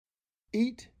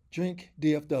Eat, Drink,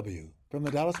 DFW from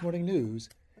the Dallas Morning News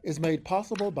is made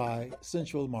possible by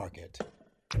Central Market.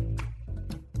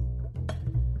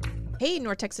 Hey,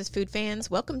 North Texas food fans.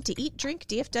 Welcome to Eat, Drink,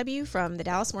 DFW from the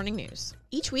Dallas Morning News.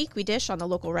 Each week, we dish on the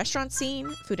local restaurant scene,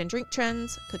 food and drink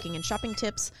trends, cooking and shopping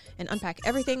tips, and unpack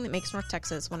everything that makes North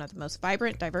Texas one of the most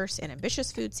vibrant, diverse, and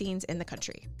ambitious food scenes in the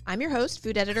country. I'm your host,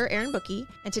 food editor Erin Bookey,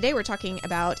 and today we're talking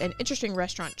about an interesting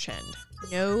restaurant trend: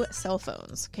 no cell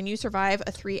phones. Can you survive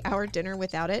a 3-hour dinner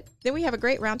without it? Then we have a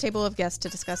great roundtable of guests to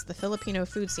discuss the Filipino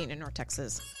food scene in North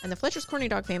Texas, and the Fletcher's Corny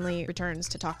Dog family returns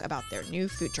to talk about their new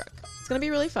food truck. It's going to be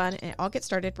really fun, and it all gets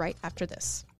started right after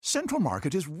this. Central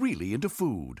Market is really into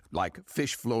food, like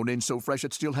fish flown in so fresh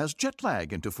it still has jet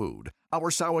lag into food. Our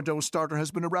sourdough starter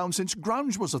has been around since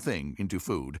grunge was a thing into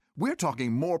food. We're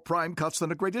talking more prime cuts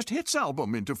than a greatest hits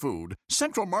album into food.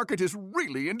 Central Market is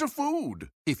really into food.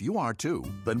 If you are too,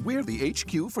 then we're the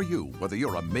HQ for you, whether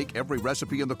you're a make every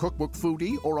recipe in the cookbook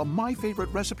foodie or a my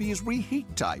favorite recipe is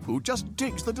reheat type who just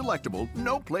digs the delectable.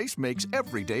 No place makes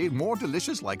every day more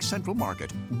delicious like Central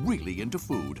Market. Really into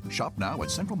food. Shop now at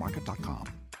centralmarket.com.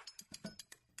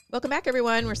 Welcome back,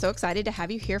 everyone. We're so excited to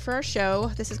have you here for our show.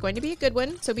 This is going to be a good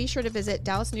one, so be sure to visit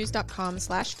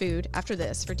dallasnews.com/food after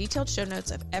this for detailed show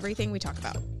notes of everything we talk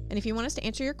about. And if you want us to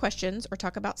answer your questions or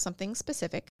talk about something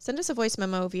specific, send us a voice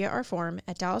memo via our form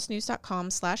at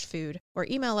dallasnews.com/food or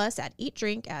email us at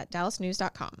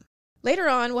eatdrink@dallasnews.com. Later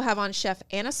on, we'll have on Chef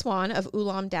Anna Swan of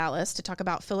Ulam Dallas to talk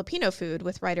about Filipino food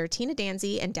with writer Tina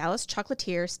Danzy and Dallas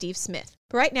chocolatier Steve Smith.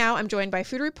 But right now, I'm joined by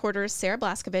food reporters Sarah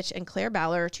Blaskovich and Claire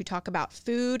Bowler to talk about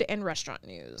food and restaurant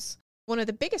news. One of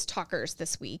the biggest talkers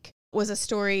this week was a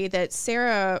story that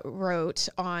Sarah wrote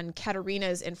on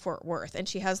Katarina's in Fort Worth, and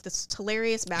she has this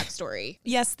hilarious backstory.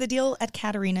 Yes, the deal at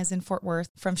Katarina's in Fort Worth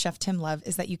from Chef Tim Love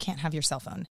is that you can't have your cell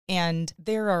phone. And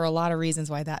there are a lot of reasons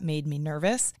why that made me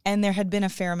nervous. And there had been a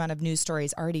fair amount of news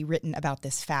stories already written about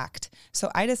this fact. So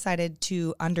I decided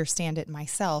to understand it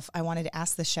myself. I wanted to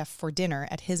ask the chef for dinner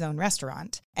at his own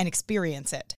restaurant and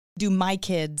experience it. Do my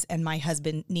kids and my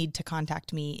husband need to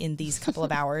contact me in these couple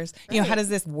of hours? Right. You know, how does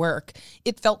this work?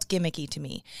 It felt gimmicky to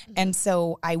me. Mm-hmm. And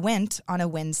so I went on a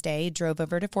Wednesday, drove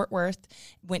over to Fort Worth,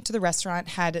 went to the restaurant,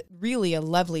 had really a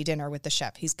lovely dinner with the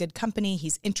chef. He's good company,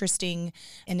 he's interesting,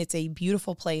 and it's a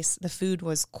beautiful place. The food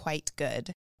was quite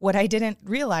good. What I didn't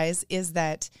realize is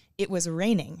that it was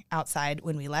raining outside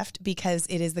when we left, because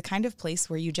it is the kind of place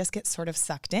where you just get sort of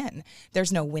sucked in.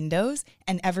 There's no windows,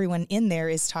 and everyone in there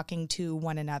is talking to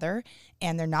one another,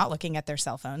 and they're not looking at their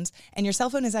cell phones. And your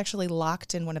cell phone is actually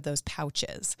locked in one of those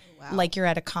pouches, like you're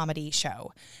at a comedy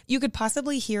show. You could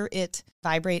possibly hear it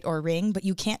vibrate or ring, but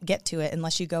you can't get to it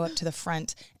unless you go up to the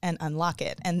front and unlock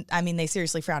it. And I mean, they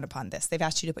seriously frown upon this. They've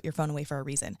asked you to put your phone away for a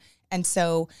reason. And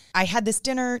so I had this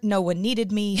dinner. No one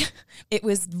needed me. It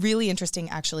was really interesting,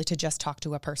 actually, to just talk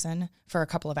to a person for a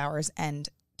couple of hours and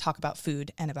talk about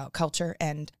food and about culture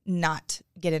and not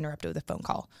get interrupted with a phone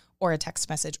call or a text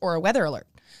message or a weather alert.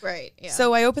 Right. Yeah.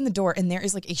 So I opened the door and there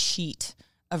is like a sheet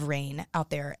of rain out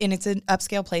there, and it's an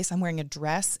upscale place. I'm wearing a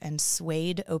dress and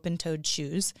suede open-toed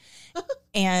shoes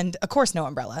and of course no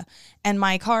umbrella, and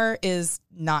my car is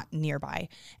not nearby.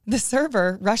 The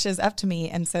server rushes up to me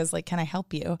and says, like, "Can I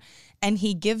help you?" And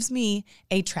he gives me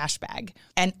a trash bag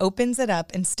and opens it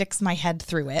up and sticks my head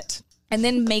through it and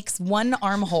then makes one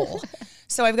armhole.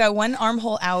 So I've got one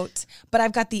armhole out, but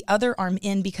I've got the other arm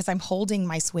in because I'm holding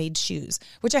my suede shoes,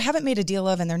 which I haven't made a deal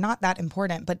of, and they're not that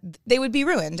important, but they would be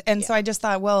ruined. And so I just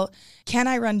thought, well, can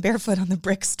I run barefoot on the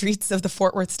brick streets of the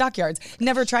Fort Worth stockyards?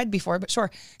 Never tried before, but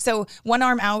sure. So one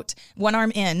arm out, one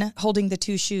arm in, holding the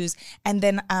two shoes. And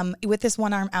then with this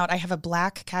one arm out, I have a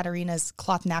black Katarina's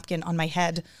cloth napkin on my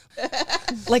head,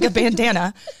 like a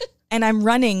bandana. And I'm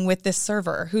running with this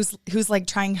server who's like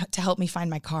trying to help me find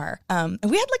my car. And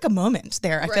we had like a moment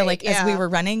there, I feel like, as we were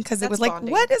running, because it was like,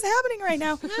 bonding. What is happening right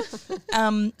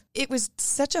now? It was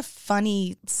such a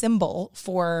funny symbol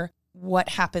for what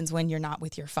happens when you're not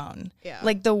with your phone. Yeah.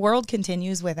 Like, the world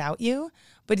continues without you,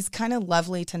 but it's kind of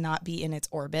lovely to not be in its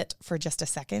orbit for just a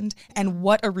second. And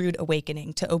what a rude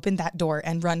awakening to open that door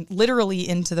and run literally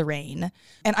into the rain.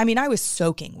 And I mean, I was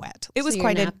soaking wet. It was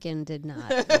quite a napkin did not.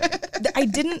 I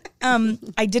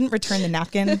didn't return the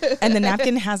napkin, and the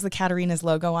napkin has the Katarina's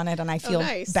logo on it, and I feel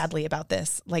badly about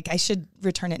this. Like, I should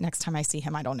return it next time I see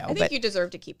him. I don't know. I think you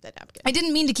deserve to keep that napkin. I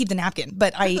didn't mean to keep the napkin,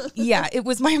 but it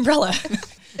was my umbrella.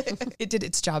 It did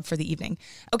its job for the evening.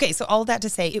 Okay, so all that to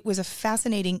say, it was a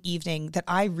fascinating evening that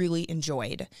I really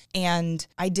enjoyed, and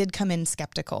I did come in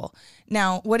skeptical.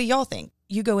 Now, what do y'all think?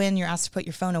 You go in, you're asked to put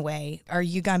your phone away. Are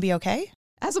you going to be okay?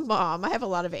 As a mom, I have a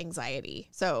lot of anxiety.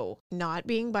 So not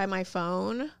being by my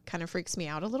phone kind of freaks me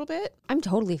out a little bit. I'm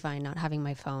totally fine not having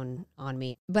my phone on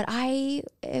me, but I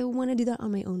want to do that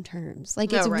on my own terms.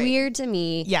 Like, it's weird to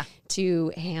me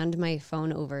to hand my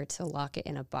phone over to lock it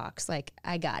in a box. Like,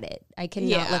 I got it. I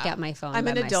cannot look at my phone I'm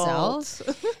by an myself.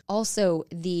 adult. Also,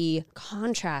 the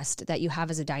contrast that you have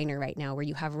as a diner right now, where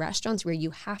you have restaurants where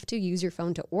you have to use your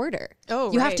phone to order.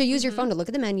 Oh, you have to use your phone to look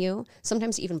at the menu,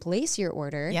 sometimes to even place your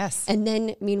order. Yes. And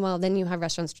then, meanwhile, then you have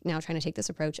restaurants now trying to take this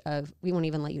approach of, we won't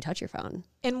even let you touch your phone.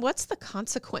 And what's the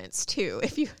consequence, too?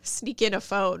 If you sneak in a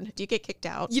phone, do you get kicked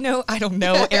out? You know, I don't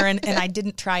know, Erin, and I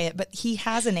didn't try it, but he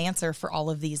has an answer for all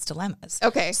of these dilemmas.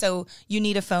 Okay. So you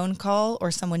need a phone call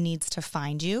or someone needs to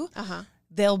find you.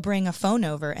 They'll bring a phone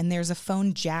over, and there's a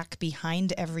phone jack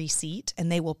behind every seat,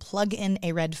 and they will plug in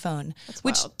a red phone,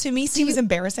 which wild. to me seems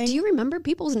embarrassing. Do you remember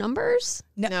people's numbers?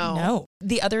 No.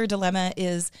 The other dilemma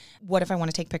is, what if I want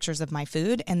to take pictures of my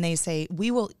food? And they say, we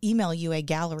will email you a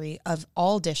gallery of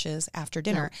all dishes after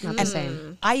dinner. Not the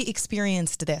same. I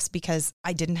experienced this because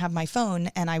I didn't have my phone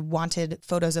and I wanted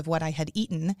photos of what I had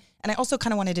eaten. And I also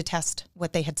kind of wanted to test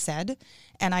what they had said.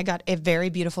 And I got a very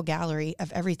beautiful gallery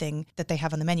of everything that they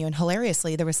have on the menu. And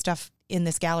hilariously, there was stuff in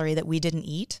this gallery that we didn't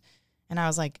eat. And I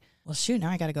was like, well, shoot, now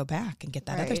I got to go back and get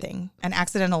that other thing. An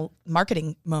accidental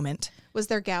marketing moment. Was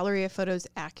their gallery of photos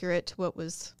accurate to what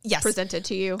was Yes. presented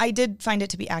to you? I did find it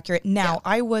to be accurate. Now,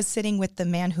 I was sitting with the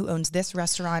man who owns this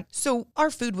restaurant, so our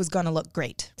food was going to look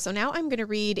great. So now I'm going to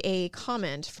read a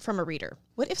comment from a reader.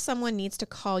 What if someone needs to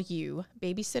call you,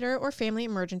 babysitter or family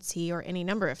emergency or any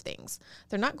number of things?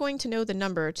 They're not going to know the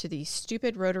number to the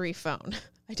stupid rotary phone.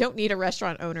 I don't need a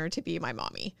restaurant owner to be my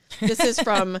mommy. This is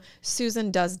from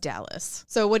Susan Does Dallas.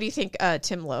 So what do you think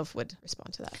Tim Love would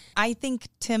respond to that? I think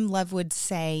Tim Love would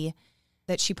say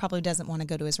that she probably doesn't want to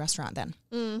go to his restaurant then.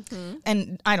 Mm-hmm.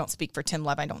 And I don't speak for Tim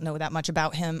Love. I don't know that much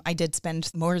about him. I did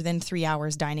spend more than 3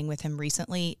 hours dining with him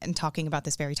recently and talking about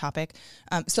this very topic.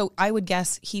 So I would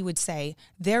guess he would say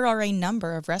there are a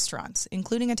number of restaurants,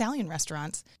 including Italian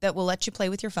restaurants, that will let you play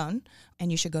with your phone,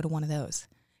 and you should go to one of those.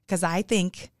 Because I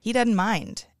think he doesn't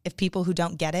mind if people who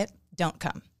don't get it don't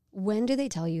come. When do they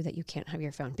tell you that you can't have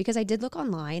your phone? Because I did look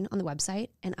online on the website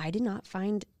and I did not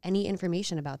find any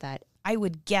information about that. I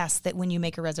would guess that when you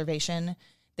make a reservation,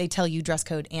 they tell you dress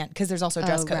code, and because there's also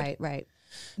dress code. Right.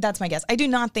 That's my guess. I do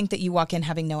not think that you walk in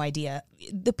having no idea.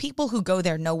 The people who go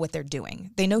there know what they're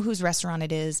doing. They know whose restaurant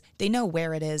it is. They know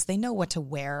where it is. They know what to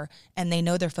wear, and they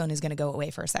know their phone is going to go away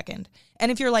for a second.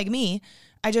 And if you're like me,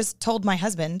 I just told my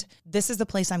husband, this is the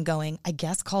place I'm going. I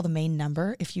guess call the main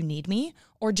number if you need me,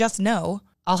 or just know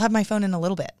I'll have my phone in a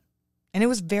little bit. And it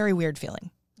was a very weird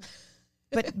feeling.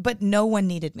 But no one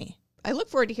needed me. I look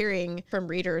forward to hearing from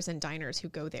readers and diners who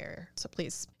go there. So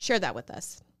please share that with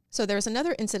us. So there was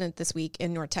another incident this week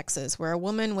in North Texas where a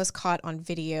woman was caught on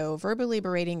video verbally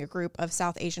berating a group of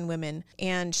South Asian women,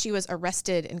 and she was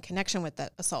arrested in connection with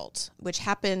that assault, which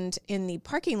happened in the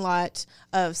parking lot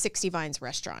of 60 Vines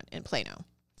restaurant in Plano.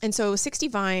 And so 60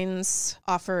 Vines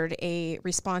offered a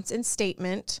response and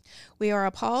statement. We are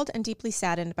appalled and deeply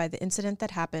saddened by the incident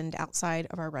that happened outside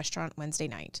of our restaurant Wednesday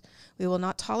night. We will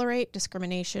not tolerate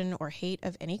discrimination or hate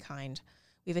of any kind.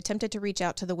 We've attempted to reach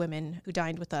out to the women who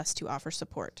dined with us to offer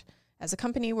support. As a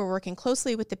company, we're working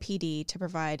closely with the PD to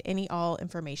provide all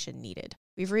information needed.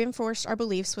 We've reinforced our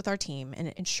beliefs with our team and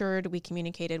ensured we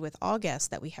communicated with all guests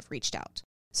that we have reached out.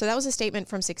 So that was a statement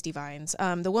from 60 Vines.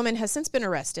 The woman has since been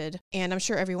arrested, and I'm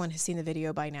sure everyone has seen the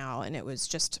video by now, and it was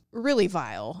just really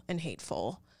vile and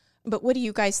hateful. But what do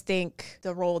you guys think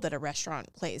the role that a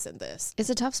restaurant plays in this? It's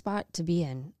a tough spot to be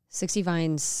in. 60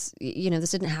 Vines,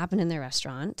 this didn't happen in their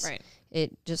restaurant. Right.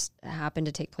 It just happened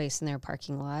to take place in their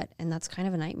parking lot, and that's kind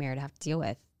of a nightmare to have to deal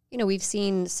with. We've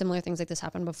seen similar things like this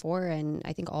happen before, and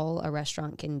I think all a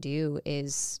restaurant can do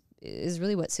is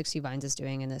really what 60 Vines is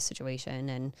doing in this situation,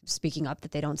 and speaking up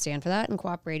that they don't stand for that and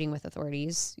cooperating with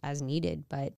authorities as needed.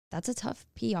 But that's a tough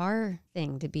PR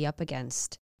thing to be up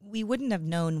against. We wouldn't have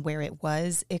known where it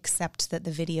was, except that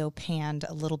the video panned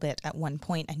a little bit at one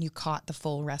point and you caught the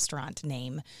full restaurant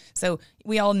name. So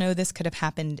we all know this could have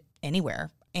happened anywhere.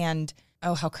 And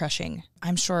oh, how crushing.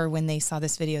 I'm sure when they saw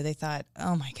this video, they thought,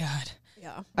 oh my God.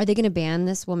 Yeah. Are they going to ban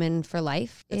this woman for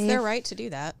life? It's their right to do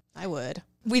that. I would.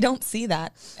 We don't see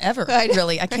that ever,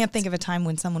 really. I can't think of a time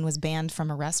when someone was banned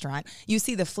from a restaurant. You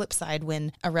see the flip side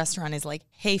when a restaurant is like,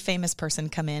 hey, famous person,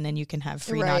 come in and you can have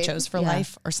free nachos for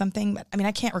life or something. But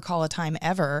I can't recall a time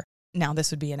ever. Now, this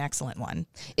would be an excellent one.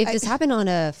 If this happened on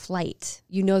a flight,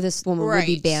 this woman would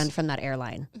be banned from that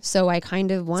airline. So I kind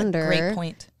of wonder great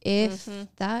point. If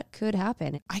that could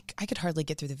happen. I could hardly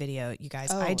get through the video, you guys.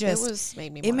 Oh,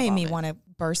 it made me want to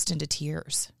burst into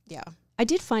tears. Yeah. I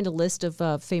did find a list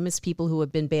of famous people who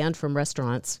have been banned from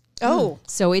restaurants. Oh.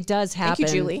 So it does happen.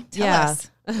 Thank you, Julie. Tell us.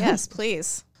 Yes,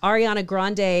 please. Ariana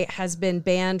Grande has been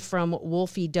banned from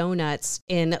Wolfie Donuts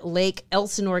in Lake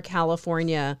Elsinore,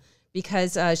 California,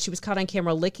 because she was caught on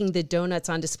camera licking the donuts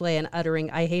on display and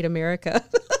uttering, "I hate America."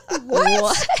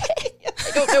 What?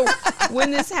 I don't know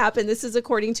when this happened. This is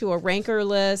according to a ranker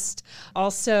list.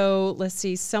 Also, let's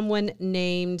see, someone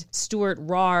named Stuart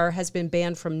Rahr has been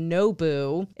banned from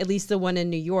Nobu, at least the one in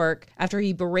New York, after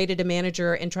he berated a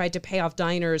manager and tried to pay off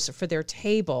diners for their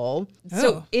table.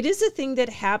 So it is a thing that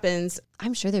happens.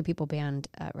 I'm sure there are people banned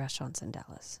at restaurants in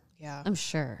Dallas. Yeah. I'm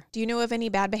sure. Do you know of any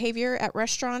bad behavior at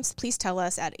restaurants? Please tell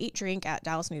us at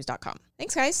eatdrink@dallasnews.com.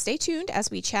 Thanks, guys. Stay tuned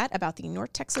as we chat about the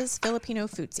North Texas Filipino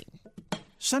food scene.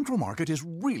 Central Market is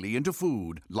really into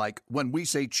food. Like when we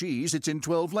say cheese, it's in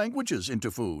 12 languages into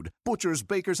food. Butchers,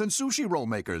 bakers, and sushi roll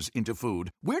makers into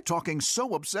food. We're talking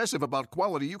so obsessive about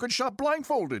quality you can shop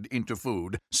blindfolded into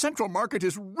food. Central Market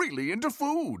is really into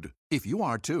food. If you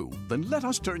are too, then let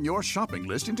us turn your shopping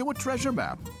list into a treasure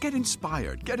map. Get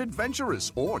inspired, get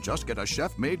adventurous, or just get a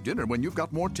chef-made dinner when you've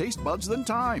got more taste buds than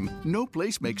time. No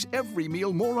place makes every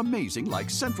meal more amazing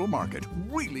like Central Market.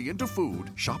 Really into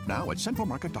food. Shop now at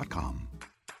centralmarket.com.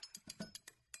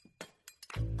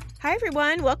 Hi,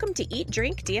 everyone. Welcome to Eat,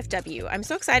 Drink, DFW. I'm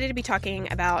so excited to be talking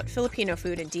about Filipino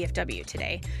food in DFW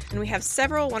today. And we have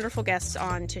several wonderful guests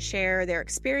on to share their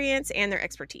experience and their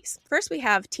expertise. First, we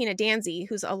have Tina Danzy,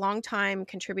 who's a longtime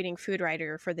contributing food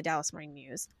writer for the Dallas Morning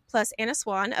News, plus Anna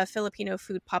Swan of Filipino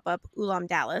food pop-up Ulam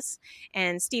Dallas,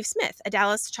 and Steve Smith, a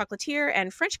Dallas chocolatier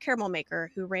and French caramel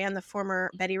maker who ran the former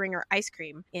Betty Ringer ice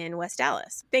cream in West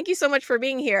Dallas. Thank you so much for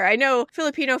being here. I know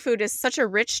Filipino food is such a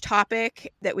rich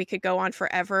topic that we could go on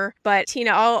forever. But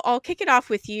Tina, I'll kick it off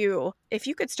with you. If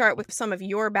you could start with some of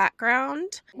your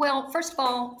background. Well, first of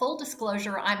all, full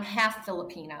disclosure, I'm half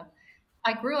Filipino.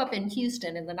 I grew up in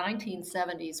Houston in the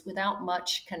 1970s without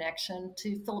much connection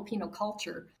to Filipino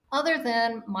culture, other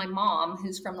than my mom,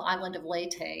 who's from the island of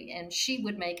Leyte, and she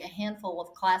would make a handful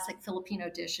of classic Filipino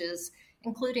dishes,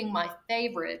 including my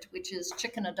favorite, which is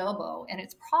chicken adobo. And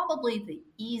it's probably the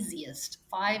easiest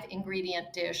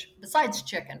 5-ingredient dish, besides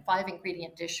chicken,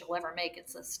 5-ingredient dish you'll ever make.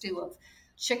 It's a stew of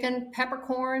chicken,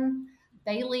 peppercorn,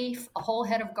 bay leaf, a whole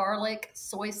head of garlic,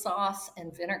 soy sauce,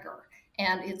 and vinegar.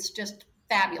 And it's just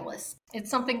fabulous. It's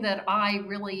something that I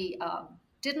really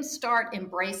didn't start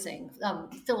embracing,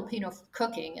 Filipino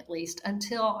cooking at least,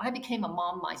 until I became a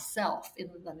mom myself in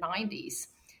the 90s.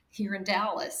 Here in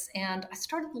Dallas. And I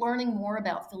started learning more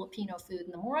about Filipino food.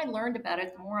 And the more I learned about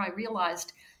it, the more I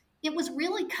realized it was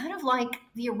really kind of like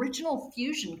the original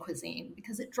fusion cuisine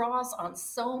because it draws on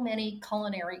so many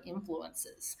culinary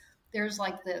influences. There's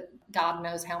like the God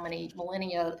knows how many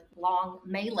millennia long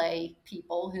Malay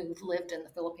people who've lived in the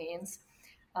Philippines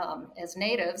as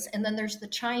natives. And then there's the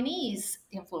Chinese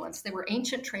influence. They were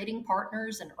ancient trading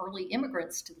partners and early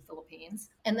immigrants to the Philippines.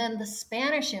 And then the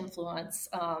Spanish influence.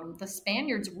 The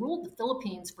Spaniards ruled the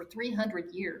Philippines for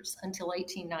 300 years until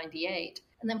 1898.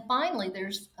 And then finally,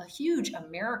 there's a huge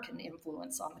American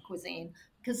influence on the cuisine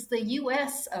because the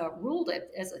U.S. ruled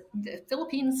it the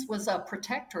Philippines was a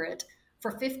protectorate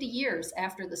for 50 years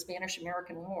after the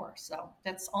Spanish-American War. So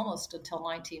that's almost until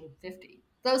 1950.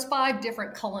 Those 5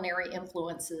 different culinary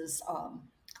influences,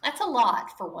 that's a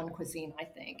lot for one cuisine, I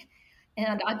think.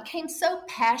 And I became so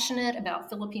passionate about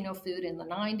Filipino food in the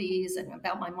 90s and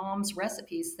about my mom's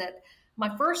recipes that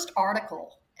my first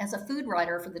article as a food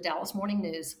writer for the Dallas Morning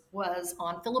News was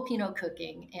on Filipino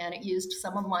cooking, and it used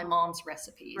some of my mom's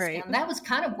recipes. Right. And that was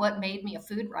kind of what made me a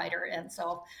food writer. And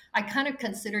so I kind of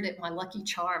considered it my lucky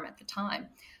charm at the time.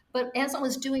 But as I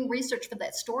was doing research for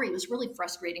that story, it was really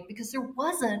frustrating because there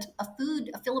wasn't a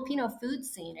Filipino food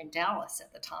scene in Dallas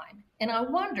at the time. And I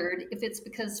wondered if it's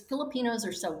because Filipinos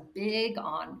are so big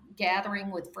on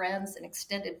gathering with friends and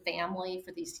extended family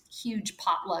for these huge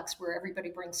potlucks where everybody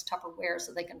brings Tupperware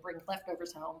so they can bring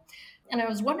leftovers home. And I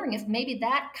was wondering if maybe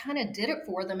that kind of did it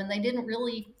for them and they didn't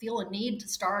really feel a need to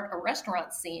start a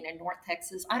restaurant scene in North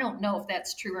Texas. I don't know if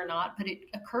that's true or not, but it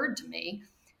occurred to me.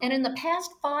 And in the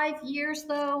past 5 years,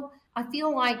 though, I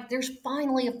feel like there's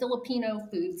finally a Filipino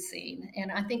food scene.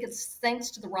 And I think it's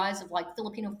thanks to the rise of like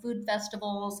Filipino food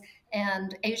festivals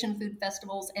and Asian food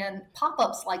festivals and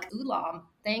pop-ups like Ulam.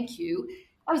 Thank you.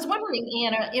 I was wondering,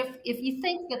 Anna, if you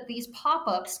think that these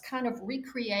pop-ups kind of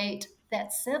recreate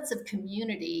that sense of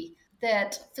community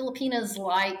that Filipinas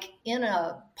like in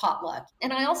a potluck.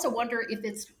 And I also wonder if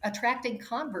it's attracting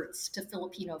converts to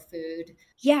Filipino food.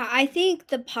 Yeah, I think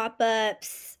the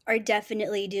pop-ups are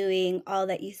definitely doing all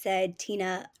that you said,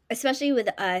 Tina, especially with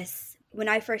us When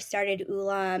I first started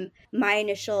Ulam, my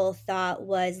initial thought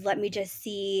was, let me just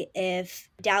see if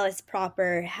Dallas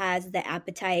proper has the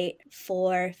appetite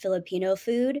for Filipino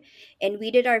food. And we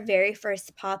did our very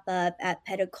first pop-up at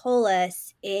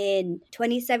Petacolas in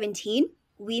 2017.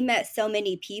 We met so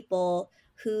many people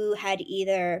who had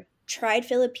either tried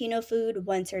Filipino food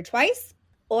once or twice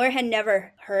or had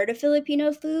never heard of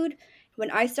Filipino food. When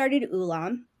I started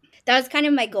Ulam, that was kind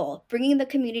of my goal, bringing the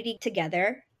community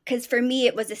together. Because for me,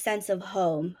 it was a sense of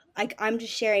home. Like, I'm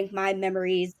just sharing my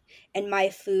memories and my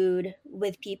food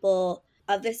with people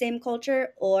of the same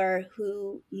culture or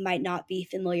who might not be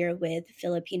familiar with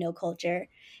Filipino culture.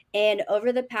 And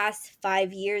over the past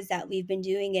 5 years that we've been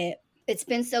doing it, it's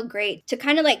been so great to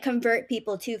kind of like convert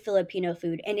people to Filipino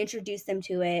food and introduce them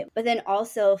to it, but then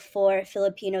also for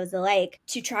Filipinos alike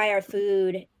to try our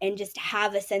food and just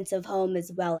have a sense of home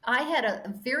as well. I had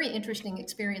a very interesting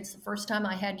experience the first time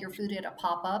I had your food at a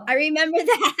pop-up. I remember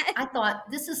that. I thought,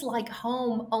 this is like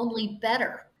home, only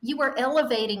better. You were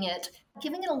elevating it,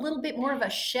 giving it a little bit more of a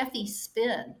chefy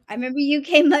spin. I remember you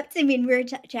came up to me and we were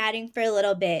chatting for a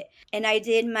little bit, and I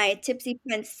did my Tipsy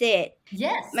Pen Sit.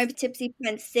 Yes. My Tipsy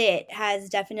Pen Sit has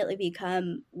definitely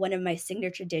become one of my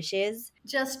signature dishes.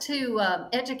 Just to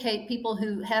educate people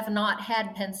who have not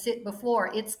had pancit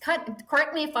before, it's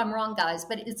correct me if I'm wrong, guys,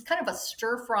 but it's kind of a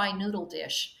stir-fry noodle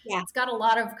dish. Yeah. It's got a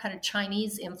lot of kind of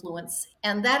Chinese influence.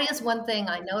 And that is one thing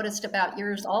I noticed about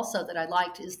yours also that I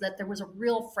liked, is that there was a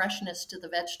real freshness to the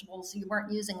vegetables. You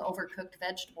weren't using overcooked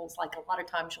vegetables like a lot of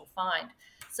times you'll find.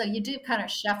 So you do kind of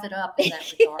chef it up in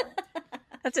that regard.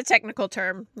 That's a technical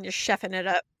term. You're chefing it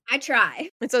up. I try.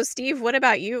 And so, Steve, what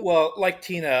about you? Well, like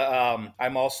Tina,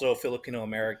 I'm also Filipino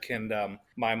American.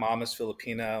 My mom is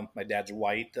Filipina. My dad's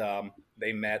white.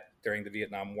 They met during the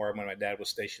Vietnam War when my dad was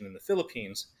stationed in the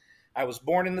Philippines. I was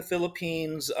born in the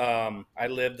Philippines. I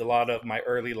lived a lot of my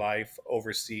early life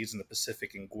overseas in the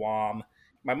Pacific in Guam.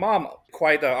 My mom,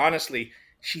 quite honestly,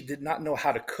 she did not know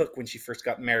how to cook when she first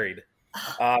got married.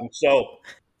 So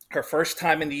her first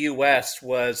time in the U.S.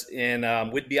 was in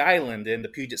Whidbey Island in the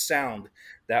Puget Sound.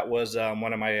 That was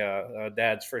one of my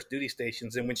dad's first duty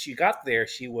stations. And when she got there,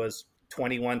 she was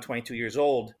 21, 22 years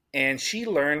old. And she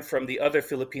learned from the other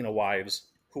Filipino wives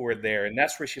who were there. And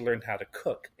that's where she learned how to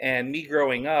cook. And me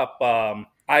growing up,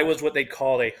 I was what they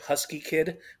call a husky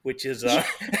kid, which is,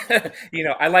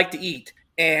 I like to eat.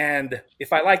 And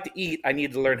if I like to eat, I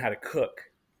need to learn how to cook.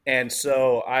 And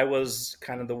so I was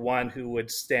kind of the one who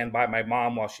would stand by my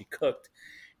mom while she cooked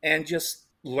and just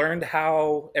learned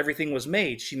how everything was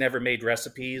made. She never made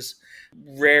recipes,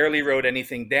 rarely wrote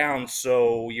anything down.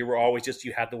 So you were always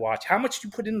you had to watch how much you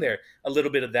put in there, a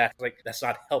little bit of that. Like, that's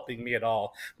not helping me at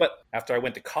all. But after I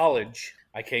went to college,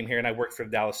 I came here and I worked for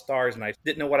the Dallas Stars, and I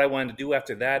didn't know what I wanted to do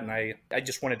after that. And I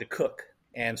just wanted to cook.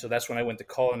 And so that's when I went to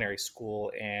culinary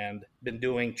school and been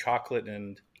doing chocolate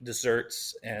and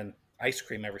desserts and ice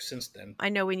cream ever since then. I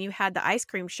know when you had the ice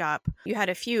cream shop, you had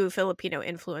a few Filipino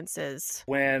influences.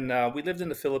 When we lived in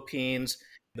the Philippines,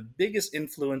 the biggest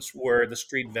influence were the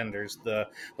street vendors, the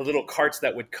little carts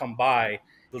that would come by.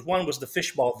 One was the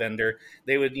fishball vendor.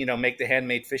 They would, make the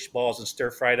handmade fish balls and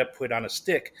stir fry it up, put it on a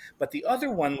stick. But the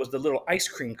other one was the little ice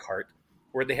cream cart,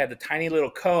 where they had the tiny little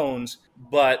cones,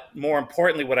 but more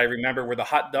importantly, what I remember were the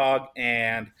hot dog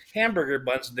and hamburger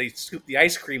buns they scooped the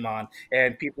ice cream on,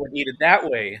 and people would eat it that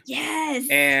way. Yes.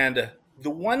 And the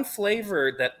one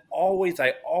flavor that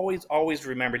I always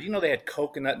remembered, they had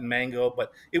coconut and mango,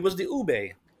 but it was the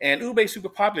ube. And ube is super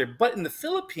popular. But in the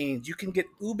Philippines, you can get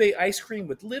ube ice cream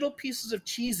with little pieces of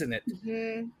cheese in it.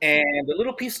 Mm-hmm. And the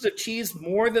little pieces of cheese,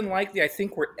 more than likely, I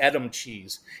think, were Edam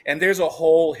cheese. And there's a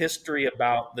whole history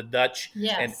about the Dutch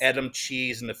and Edam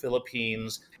cheese in the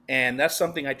Philippines. And that's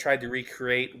something I tried to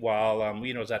recreate while, I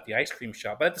was at the ice cream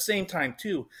shop. But at the same time,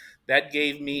 too, that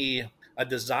gave me a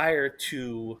desire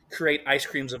to create ice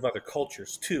creams of other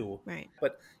cultures, too. Right.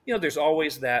 But there's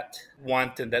always that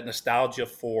want and that nostalgia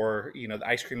for, the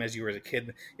ice cream as you were as a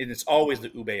kid. And it's always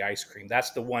the ube ice cream.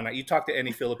 That's the one. You talk to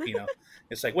any Filipino,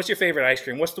 it's like, what's your favorite ice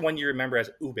cream? What's the one you remember as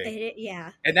ube?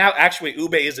 Yeah. And now, actually,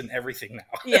 ube is in everything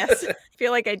now. Yes. I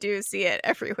feel like I do see it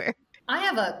everywhere. I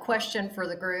have a question for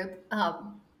the group.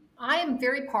 I am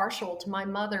very partial to my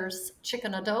mother's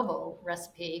chicken adobo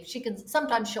recipe.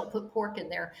 Sometimes she'll put pork in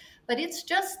there, but it's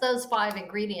just those 5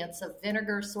 ingredients of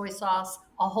vinegar, soy sauce,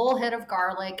 a whole head of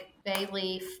garlic, bay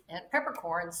leaf, and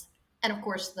peppercorns, and of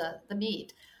course the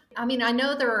meat. I mean, I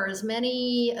know there are as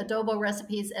many adobo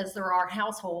recipes as there are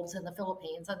households in the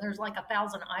Philippines, and there's like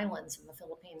 1,000 islands in the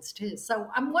Philippines too. So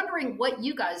I'm wondering what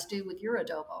you guys do with your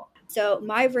adobo. So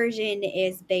my version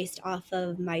is based off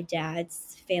of my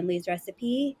dad's family's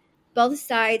recipe. Both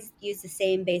sides use the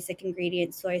same basic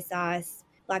ingredients, soy sauce,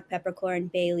 black peppercorn,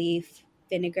 bay leaf,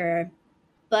 vinegar.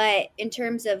 But in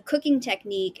terms of cooking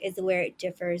technique is where it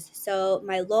differs. So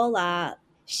my Lola,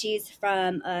 she's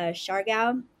from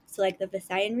Siargao, so like the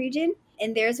Visayan region,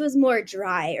 and theirs was more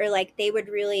dry, or like they would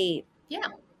really, Yeah.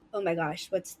 oh my gosh,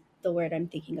 what's the word I'm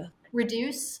thinking of?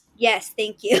 Reduce. Yes,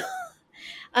 thank you.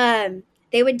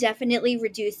 They would definitely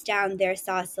reduce down their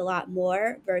sauce a lot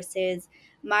more versus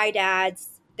my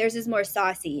dad's. Theirs is more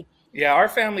saucy. Yeah, our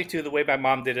family too, the way my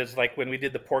mom did it is like when we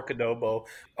did the pork adobo,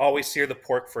 always sear the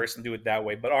pork first and do it that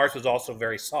way. But ours was also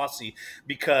very saucy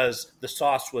because the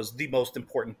sauce was the most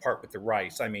important part with the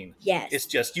rice. I mean, Yes. it's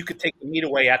just you could take the meat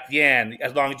away at the end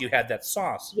as long as you had that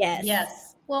sauce. Yes. Yes.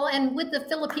 Well, and with the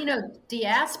Filipino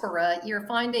diaspora, you're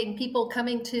finding people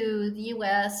coming to the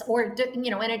U.S. or, and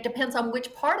it depends on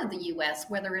which part of the U.S.,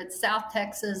 whether it's South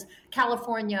Texas,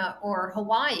 California, or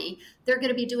Hawaii, they're going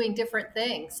to be doing different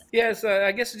things. Yes,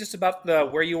 I guess it's just about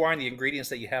where you are and the ingredients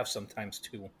that you have sometimes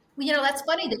too. Well, that's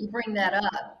funny that you bring that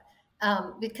up.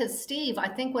 Because Steve, I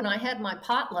think when I had my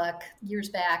potluck years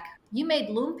back, you made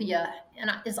lumpia, and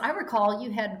as I recall,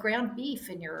 you had ground beef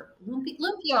in your lumpia.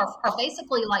 Lumpia are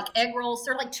basically like egg rolls.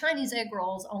 They're like Chinese egg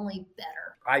rolls, only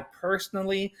better. I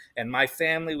personally and my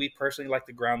family, we personally like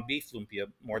the ground beef lumpia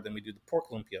more than we do the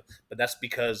pork lumpia. But that's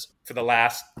because for the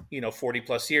last 40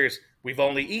 plus years, we've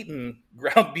only eaten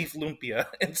ground beef lumpia,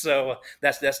 and so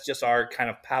that's just our kind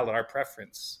of palate, our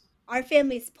preference. Our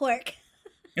family's pork.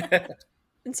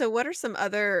 And so what are some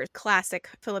other classic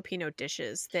Filipino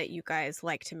dishes that you guys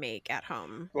like to make at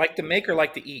home? Like to make or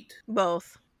like to eat?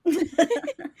 Both.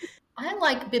 I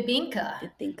like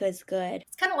bibingka. Bibingka is good.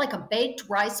 It's kind of like a baked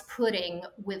rice pudding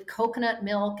with coconut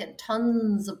milk and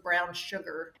tons of brown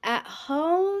sugar. At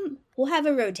home, we'll have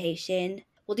a rotation.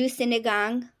 We'll do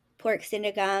sinigang, pork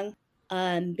sinigang.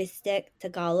 Bistek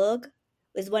Tagalog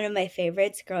was one of my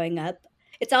favorites growing up.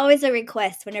 It's always a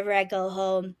request whenever I go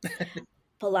home.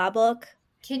 Palabok.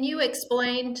 Can you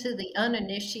explain to the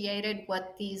uninitiated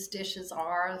what these dishes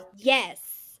are?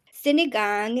 Yes.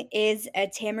 Sinigang is a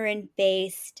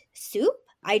tamarind-based soup.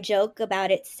 I joke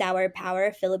about its sour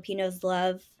power. Filipinos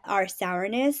love our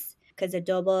sourness because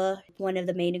adobo, one of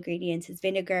the main ingredients is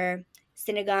vinegar.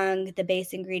 Sinigang, the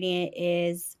base ingredient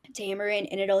is tamarind,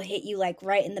 and it'll hit you like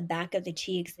right in the back of the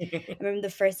cheeks. I remember the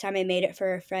first time I made it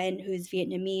for a friend who's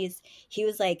Vietnamese. He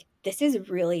was like, "This is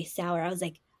really sour." I was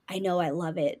like, "I know, I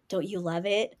love it. Don't you love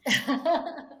it?"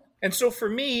 And so for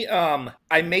me,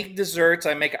 I make desserts.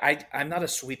 I'm not a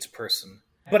sweets person,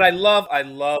 but I love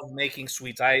making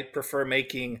sweets. I prefer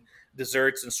making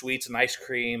desserts and sweets and ice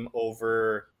cream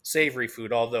over savory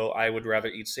food, although I would rather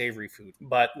eat savory food.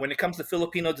 But when it comes to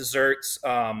Filipino desserts,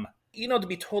 to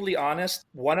be totally honest,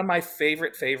 one of my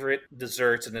favorite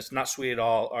desserts, and it's not sweet at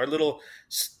all, are little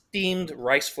steamed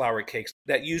rice flour cakes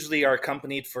that usually are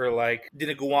accompanied for like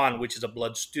dinuguan, which is a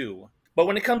blood stew. But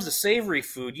when it comes to savory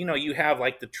food, you have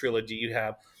like the trilogy. You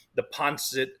have the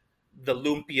pancit, the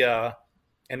lumpia,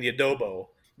 and the adobo.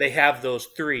 They have those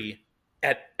three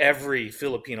at every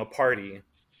Filipino party.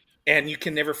 And you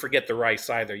can never forget the rice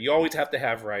either. You always have to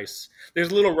have rice.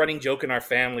 There's a little running joke in our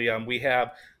family. We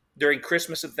have, during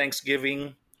Christmas and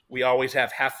Thanksgiving, we always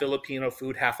have half Filipino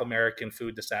food, half American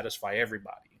food to satisfy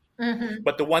everybody. Mm-hmm.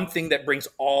 But the one thing that brings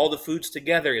all the foods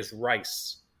together is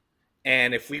rice.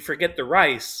 And if we forget the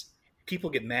rice, people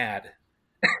get mad.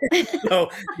 So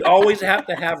you always have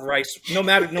to have rice. No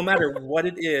matter what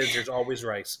it is, there's always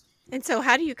rice. And so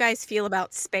how do you guys feel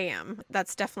about Spam?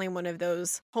 That's definitely one of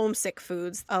those homesick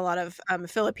foods a lot of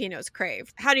Filipinos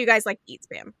crave. How do you guys like to eat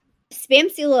Spam?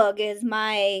 Spam silog is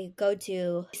my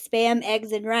go-to. Spam,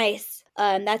 eggs, and rice.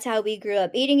 That's how we grew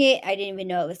up eating it. I didn't even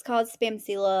know it was called Spam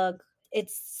silog.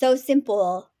 It's so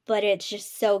simple, but it's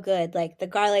just so good. Like the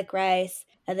garlic rice,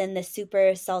 and then the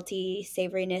super salty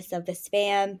savoriness of the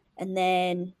Spam, and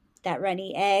then that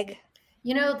runny egg.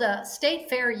 The state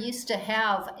fair used to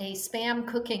have a Spam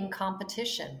cooking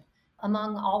competition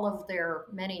among all of their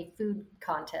many food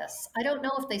contests. I don't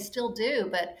know if they still do,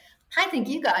 but I think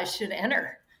you guys should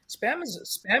enter. Spam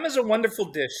is a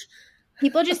wonderful dish.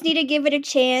 People just need to give it a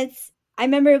chance. I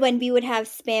remember when we would have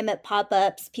Spam at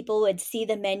pop-ups, people would see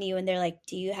the menu and they're like,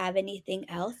 "Do you have anything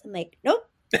else?" I'm like, "Nope."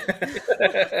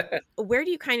 Where do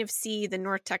you kind of see the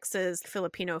North Texas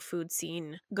Filipino food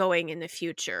scene going in the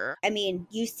future? I mean,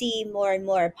 you see more and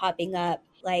more popping up,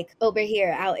 like over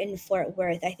here out in Fort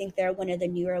Worth. I think they're one of the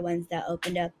newer ones that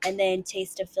opened up. And then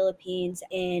Taste of Philippines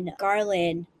in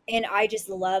Garland. And I just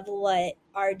love what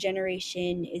our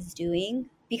generation is doing.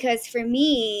 Because for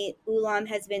me, ulam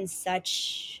has been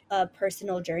such a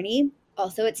personal journey.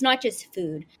 Also, it's not just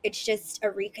food. It's just a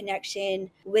reconnection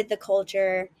with the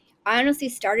culture. I honestly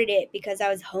started it because I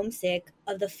was homesick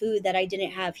of the food that I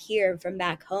didn't have here from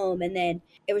back home. And then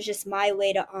it was just my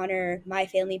way to honor my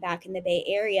family back in the Bay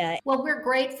Area. Well, we're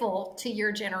grateful to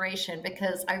your generation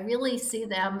because I really see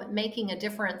them making a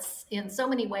difference in so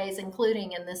many ways,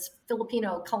 including in this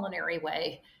Filipino culinary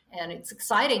way. And it's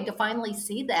exciting to finally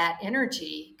see that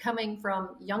energy coming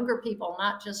from younger people,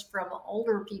 not just from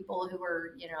older people who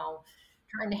are,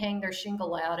 trying to hang their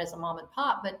shingle out as a mom and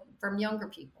pop, but from younger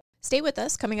people. Stay with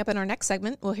us. Coming up in our next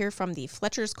segment, we'll hear from the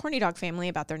Fletcher's Corny Dog family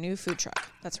about their new food truck.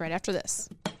 That's right after this.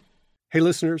 Hey,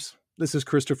 listeners. This is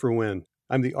Christopher Wynn.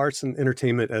 I'm the arts and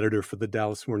entertainment editor for the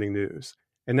Dallas Morning News.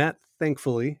 And that,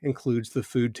 thankfully, includes the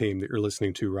food team that you're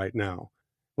listening to right now.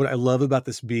 What I love about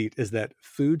this beat is that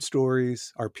food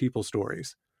stories are people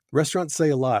stories. Restaurants say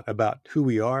a lot about who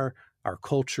we are, our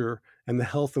culture, and the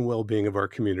health and well-being of our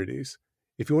communities.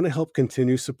 If you want to help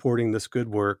continue supporting this good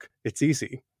work, it's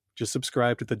easy. Just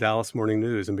subscribe to the Dallas Morning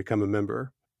News and become a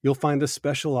member. You'll find a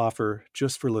special offer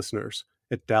just for listeners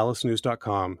at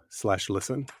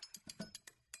dallasnews.com/listen.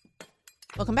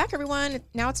 Welcome back, everyone.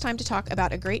 Now it's time to talk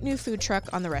about a great new food truck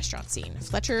on the restaurant scene,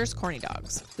 Fletcher's Corny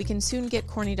Dogs. We can soon get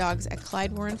corny dogs at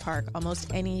Clyde Warren Park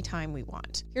almost any time we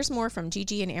want. Here's more from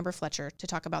Gigi and Amber Fletcher to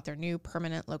talk about their new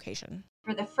permanent location.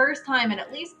 For the first time in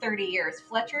at least 30 years,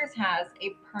 Fletcher's has a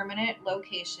permanent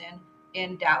location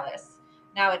in Dallas.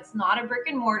 Now, it's not a brick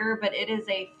and mortar, but it is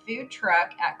a food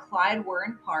truck at Clyde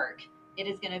Warren Park. It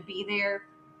is going to be there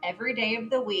every day of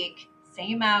the week,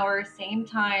 same hour, same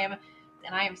time.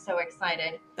 And I am so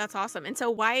excited. That's awesome. And so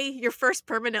why your first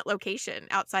permanent location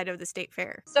outside of the state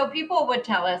fair? So people would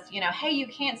tell us, hey, you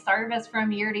can't starve us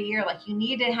from year to year. Like, you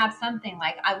need to have something.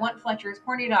 Like, I want Fletcher's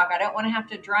Corny Dog. I don't want to have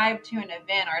to drive to an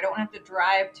event, or I don't want to have to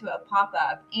drive to a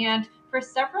pop-up. And for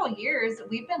several years,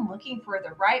 we've been looking for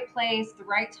the right place, the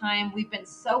right time. We've been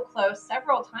so close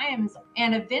several times.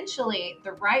 And eventually,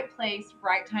 the right place,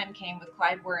 right time came with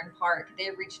Clyde Warren Park.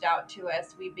 They reached out to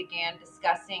us. We began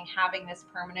discussing having this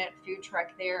permanent food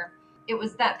truck there. It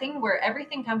was that thing where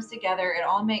everything comes together. It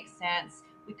all makes sense.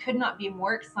 We could not be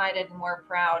more excited and more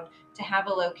proud to have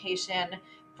a location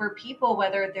for people,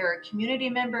 whether they're community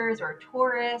members or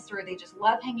tourists, or they just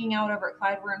love hanging out over at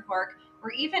Clyde Warren Park,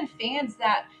 or even fans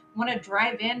that want to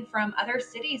drive in from other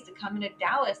cities to come into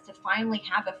Dallas to finally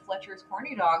have a Fletcher's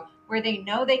Corny Dog where they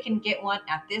know they can get one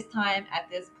at this time, at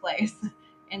this place.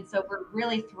 And so we're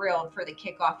really thrilled for the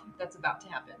kickoff that's about to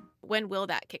happen. When will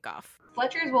that kick off?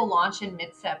 Fletcher's will launch in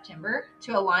mid-September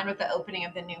to align with the opening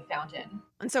of the new fountain.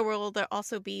 And so will there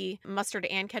also be mustard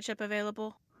and ketchup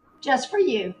available? Just for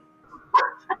you.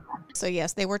 So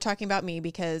yes, they were talking about me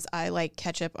because I like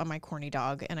ketchup on my corny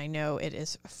dog, and I know it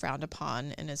is frowned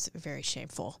upon and is very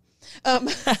shameful.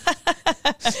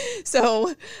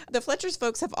 So the Fletcher's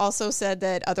folks have also said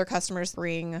that other customers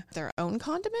bring their own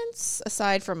condiments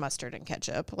aside from mustard and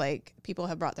ketchup. Like, people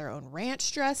have brought their own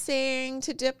ranch dressing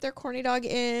to dip their corny dog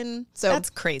in. So that's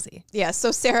crazy. Yeah.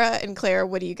 So Sarah and Claire,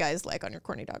 what do you guys like on your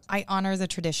corny dog? I honor the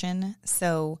tradition,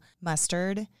 so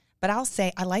mustard, but I'll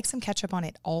say I like some ketchup on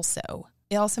it also.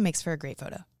 It also makes for a great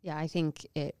photo. Yeah, I think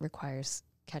it requires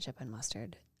ketchup and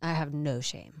mustard. I have no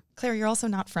shame. Claire, you're also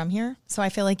not from here, so I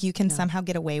feel like you can somehow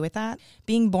get away with that.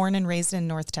 Being born and raised in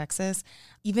North Texas,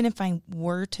 even if I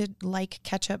were to like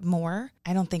ketchup more,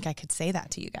 I don't think I could say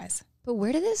that to you guys. But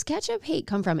where did this ketchup hate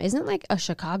come from? Isn't it like a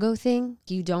Chicago thing?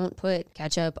 You don't put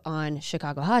ketchup on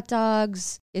Chicago hot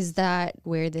dogs. Is that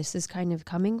where this is kind of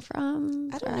coming from?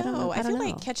 I don't know. I feel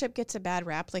like ketchup gets a bad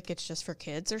rap, like it's just for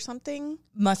kids or something.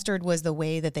 Mustard was the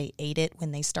way that they ate it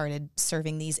when they started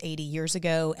serving these 80 years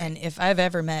ago. And if I've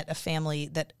ever met a family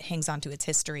that hangs on to its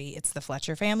history, it's the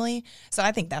Fletcher family. So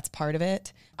I think that's part of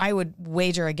it. I would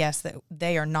wager a guess that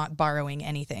they are not borrowing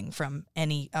anything from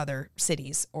any other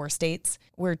cities or states.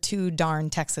 We're too darn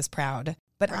Texas proud.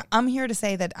 But right. I'm here to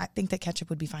say that I think that ketchup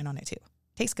would be fine on it too.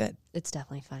 Tastes good. It's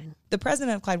definitely fine. The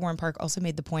president of Clyde Warren Park also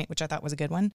made the point, which I thought was a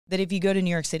good one, that if you go to New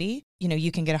York City,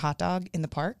 you can get a hot dog in the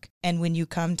park. And when you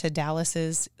come to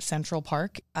Dallas's Central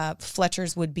Park,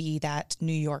 Fletcher's would be that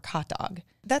New York hot dog.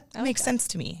 That makes sense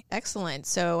to me. Excellent.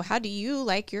 So how do you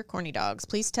like your corny dogs?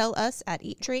 Please tell us at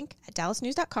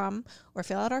eatdrink@dallasnews.com or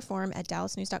fill out our form at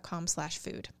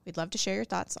dallasnews.com/food. We'd love to share your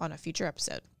thoughts on a future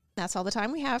episode. That's all the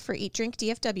time we have for Eat Drink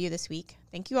DFW this week.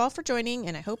 Thank you all for joining,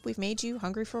 and I hope we've made you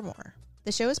hungry for more.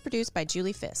 The show is produced by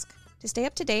Julie Fisk. To stay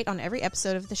up to date on every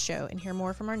episode of the show and hear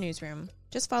more from our newsroom,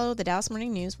 just follow the Dallas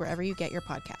Morning News wherever you get your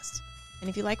podcasts. And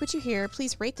if you like what you hear,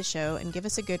 please rate the show and give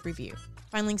us a good review.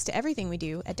 Find links to everything we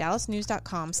do at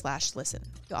dallasnews.com/listen.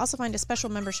 You'll also find a special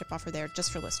membership offer there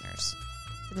just for listeners.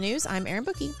 For the news, I'm Erin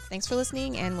Bookie. Thanks for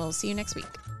listening, and we'll see you next week.